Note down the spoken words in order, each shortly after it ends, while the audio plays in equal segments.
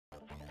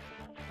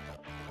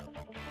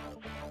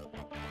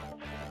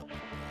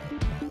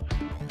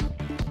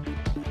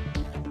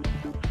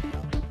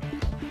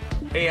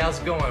Hey, how's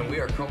it going? We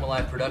are Chroma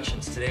Live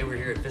Productions. Today we're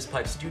here at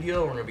Fistpipe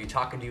Studio. We're going to be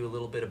talking to you a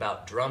little bit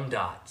about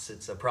Drumdots.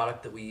 It's a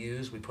product that we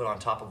use. We put on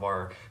top of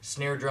our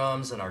snare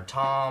drums and our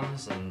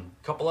toms and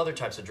a couple other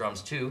types of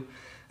drums too.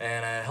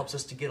 And it helps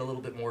us to get a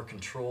little bit more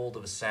controlled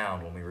of a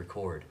sound when we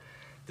record.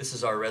 This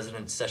is our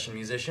resident session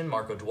musician,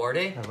 Marco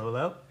Duarte. Hello,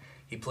 hello.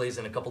 He plays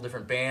in a couple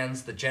different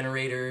bands, The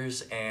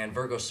Generators and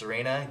Virgo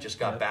Serena. He just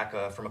got back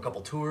from a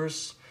couple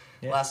tours.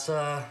 Last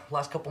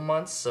couple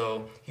months,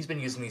 so he's been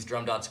using these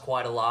Drumdots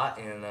quite a lot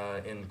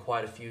in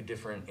quite a few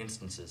different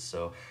instances.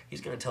 So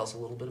he's going to tell us a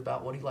little bit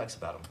about what he likes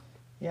about them.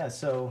 Yeah,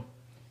 so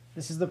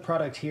this is the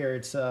product here.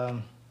 It's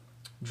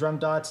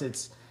Drumdots.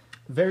 It's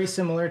very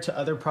similar to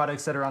other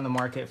products that are on the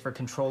market for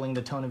controlling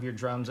the tone of your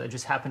drums. I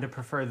just happen to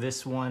prefer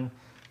this one,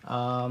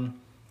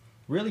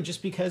 really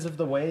just because of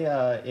the way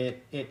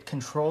it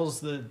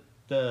controls the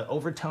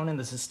overtone and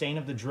the sustain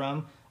of the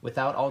drum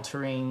without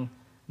altering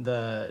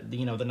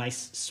the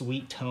nice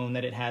sweet tone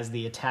that it has,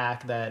 the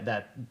attack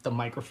that the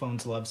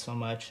microphones love so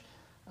much.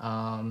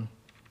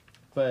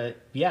 But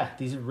yeah,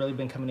 these have really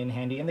been coming in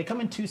handy, and they come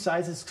in two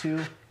sizes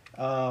too,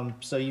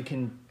 so you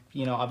can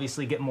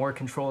obviously get more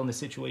control in the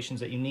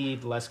situations that you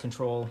need, less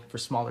control for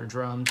smaller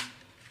drums.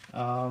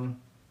 But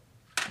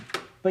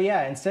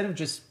yeah, instead of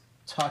just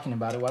talking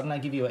about it, why don't I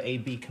give you an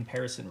A/B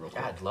comparison real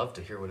quick? Yeah, I'd love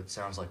to hear what it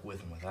sounds like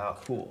with and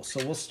without. Cool.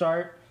 So we'll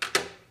start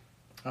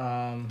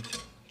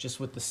just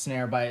with the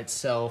snare by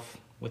itself,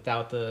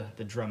 without the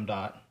drum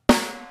dot.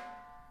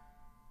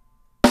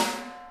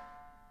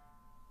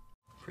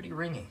 Pretty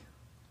ringy.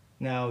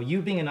 Now,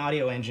 you being an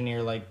audio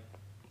engineer, like,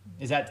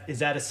 is that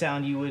a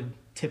sound you would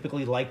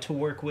typically like to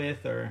work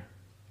with, or?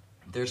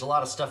 There's a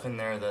lot of stuff in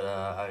there that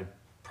I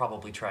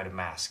probably try to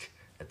mask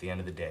at the end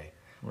of the day.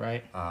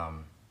 Right.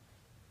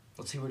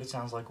 Let's see what it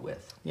sounds like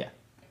with. Yeah.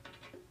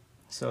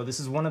 So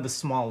this is one of the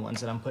small ones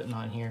that I'm putting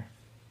on here,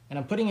 and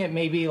I'm putting it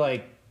maybe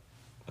like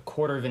a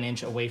quarter of an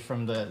inch away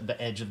from the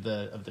edge of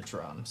the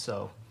drum.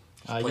 So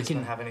does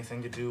placement have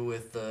anything to do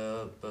with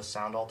the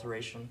sound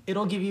alteration?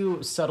 It'll give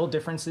you subtle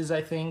differences,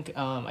 I think.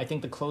 I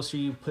think the closer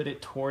you put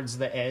it towards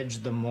the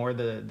edge, the more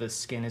the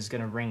skin is going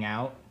to ring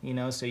out,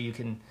 so you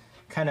can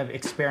kind of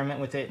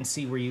experiment with it and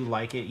see where you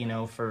like it,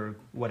 for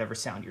whatever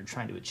sound you're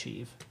trying to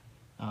achieve.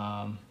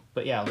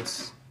 But yeah,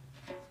 let's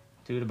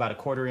do it about a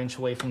quarter inch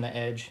away from the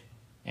edge.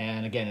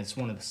 And again, it's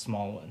one of the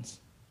small ones.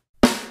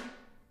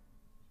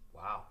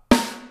 Wow.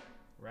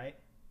 Right?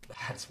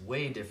 That's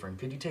way different.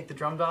 Could you take the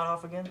drum dot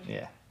off again?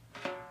 Yeah.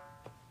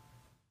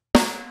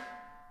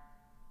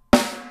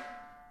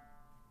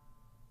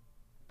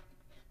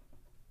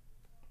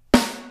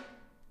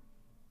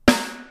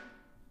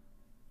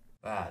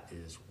 That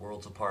is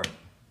worlds apart.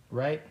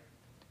 Right?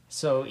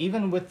 So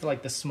even with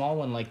like the small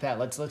one like that,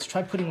 let's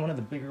try putting one of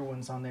the bigger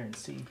ones on there and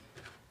see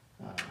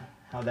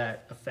how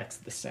that affects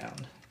the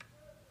sound.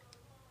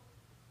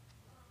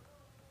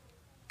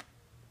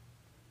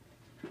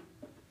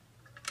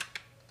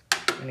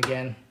 And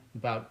again,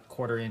 about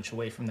quarter inch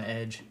away from the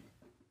edge.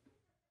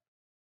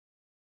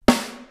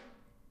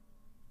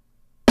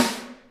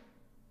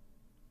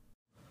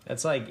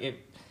 That's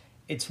like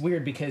it's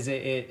weird because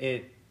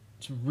it's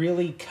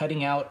really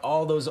cutting out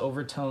all those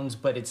overtones,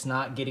 but it's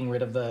not getting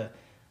rid of the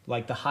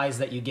highs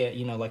that you get,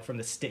 like from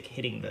the stick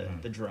hitting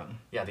the drum.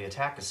 Yeah, the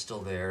attack is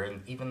still there,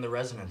 and even the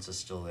resonance is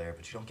still there,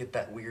 but you don't get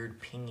that weird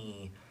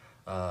pingy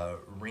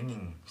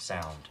ringing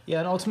sound. Yeah,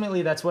 and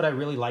ultimately that's what I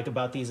really like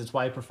about these. It's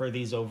why I prefer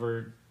these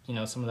over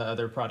some of the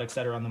other products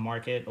that are on the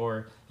market,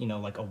 or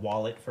like a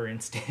wallet, for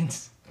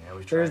instance. Yeah,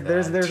 we tried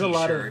that. There's a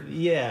lot of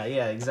yeah,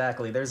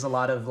 exactly. There's a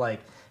lot of like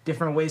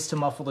different ways to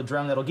muffle the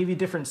drum that'll give you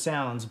different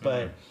sounds,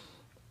 but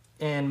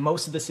in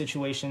most of the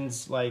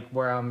situations, like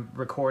where I'm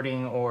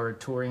recording or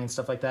touring and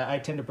stuff like that, I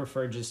tend to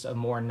prefer just a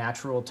more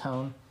natural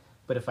tone.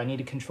 But if I need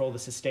to control the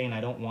sustain,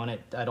 I don't want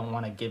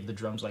to give the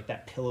drums like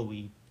that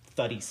pillowy,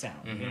 thuddy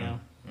sound,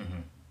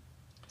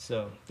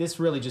 So this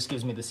really just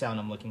gives me the sound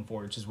I'm looking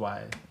for, which is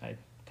why I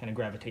kind of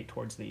gravitate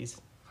towards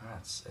these.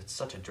 It's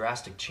such a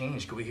drastic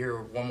change. Could we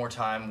hear one more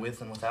time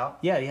with and without?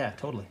 Yeah,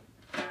 totally.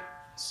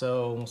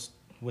 So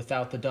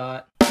without the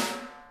dot.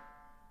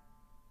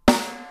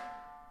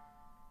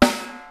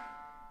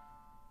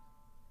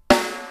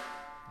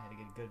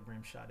 Good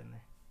rim shot in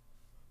there.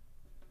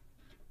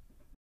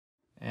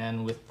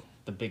 And with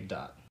the big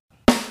dot.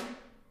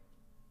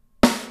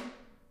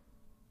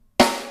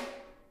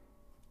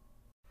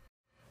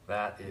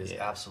 That is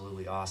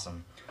absolutely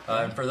awesome.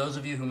 And for those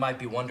of you who might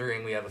be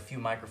wondering, we have a few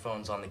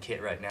microphones on the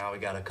kit right now. We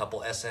got a couple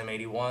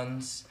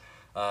SM81s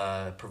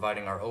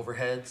providing our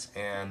overheads,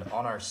 and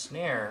on our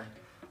snare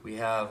we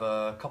have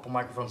a couple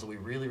microphones that we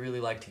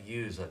really like to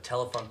use, a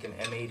Telefunken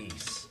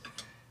M80s.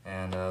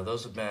 And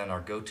those have been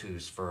our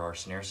go-tos for our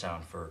snare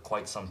sound for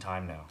quite some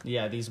time now.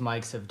 Yeah, these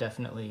mics have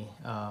definitely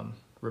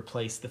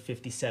replaced the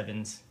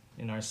 57s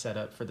in our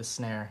setup for the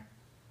snare.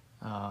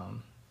 I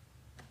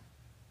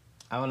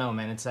don't know,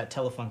 man. It's that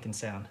Telefunken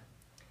sound.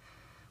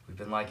 We've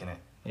been liking it.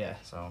 Yeah.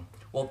 So,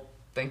 well,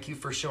 thank you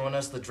for showing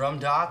us the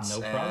Drumdots. No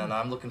problem. And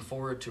I'm looking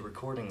forward to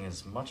recording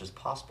as much as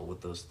possible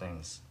with those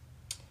things.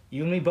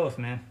 You and me both,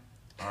 man.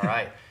 All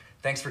right.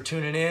 Thanks for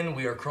tuning in.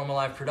 We are Chroma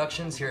Live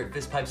Productions here at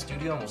Fistpipe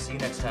Studio, and we'll see you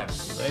next time.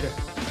 See you later.